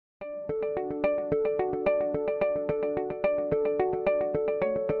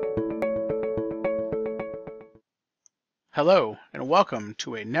Hello and welcome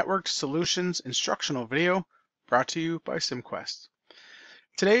to a Network Solutions instructional video brought to you by SimQuest.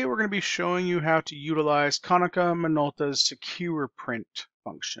 Today we're going to be showing you how to utilize Konica Minolta's Secure Print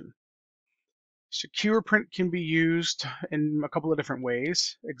function. Secure Print can be used in a couple of different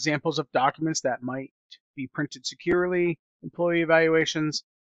ways. Examples of documents that might be printed securely: employee evaluations,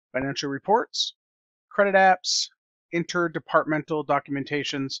 financial reports, credit apps, interdepartmental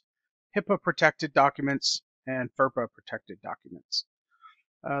documentations, HIPAA-protected documents, and FERPA-protected documents.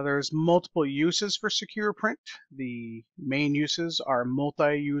 There's multiple uses for Secure Print. The main uses are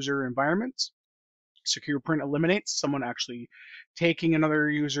multi-user environments. Secure Print eliminates someone actually taking another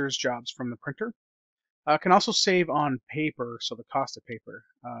user's jobs from the printer. Can also save on paper, so the cost of paper.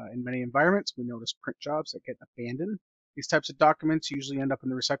 In many environments, we notice print jobs that get abandoned. These types of documents usually end up in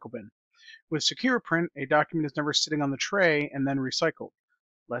the recycle bin. With Secure Print, a document is never sitting on the tray and then recycled.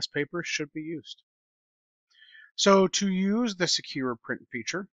 Less paper should be used. So to use the Secure Print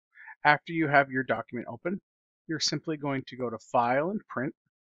feature, after you have your document open, you're simply going to go to File and Print,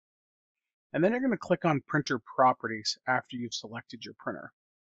 and then you're going to click on Printer Properties after you've selected your printer.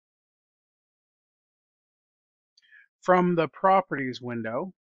 From the Properties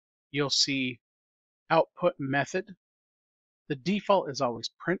window, you'll see Output Method. The default is always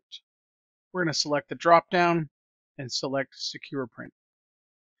Print. We're going to select the drop-down and select Secure Print.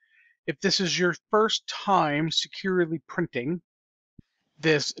 If this is your first time securely printing,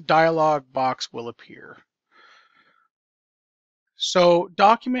 this dialog box will appear. So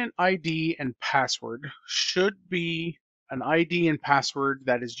document ID and password should be an ID and password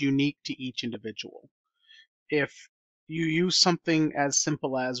that is unique to each individual. If you use something as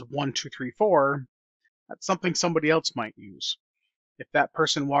simple as 1234, that's something somebody else might use. If that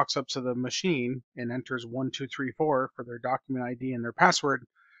person walks up to the machine and enters 1234 for their document ID and their password,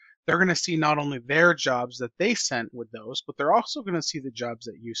 they're going to see not only their jobs that they sent with those, but they're also going to see the jobs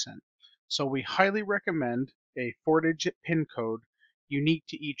that you sent. So we highly recommend a 4-digit PIN code unique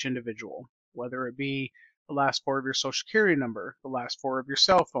to each individual, whether it be the last 4 of your social security number, the last 4 of your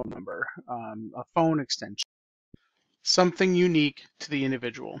cell phone number, a phone extension, something unique to the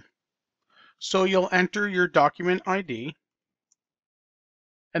individual. So you'll enter your document ID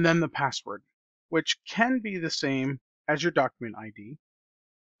and then the password, which can be the same as your document ID.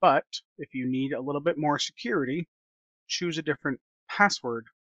 But if you need a little bit more security, choose a different password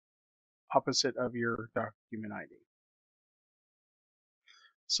opposite of your document ID.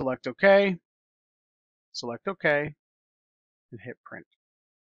 Select OK, and hit Print.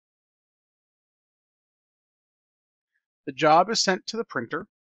 The job is sent to the printer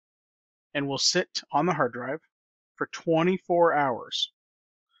and will sit on the hard drive for 24 hours.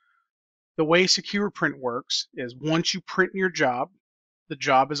 The way Secure Print works is once you print your job, the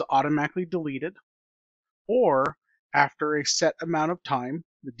job is automatically deleted, or after a set amount of time,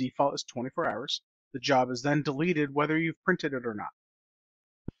 the default is 24 hours, the job is then deleted whether you've printed it or not.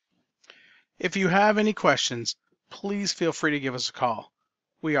 If you have any questions, please feel free to give us a call.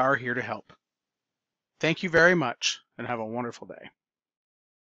 We are here to help. Thank you very much and have a wonderful day.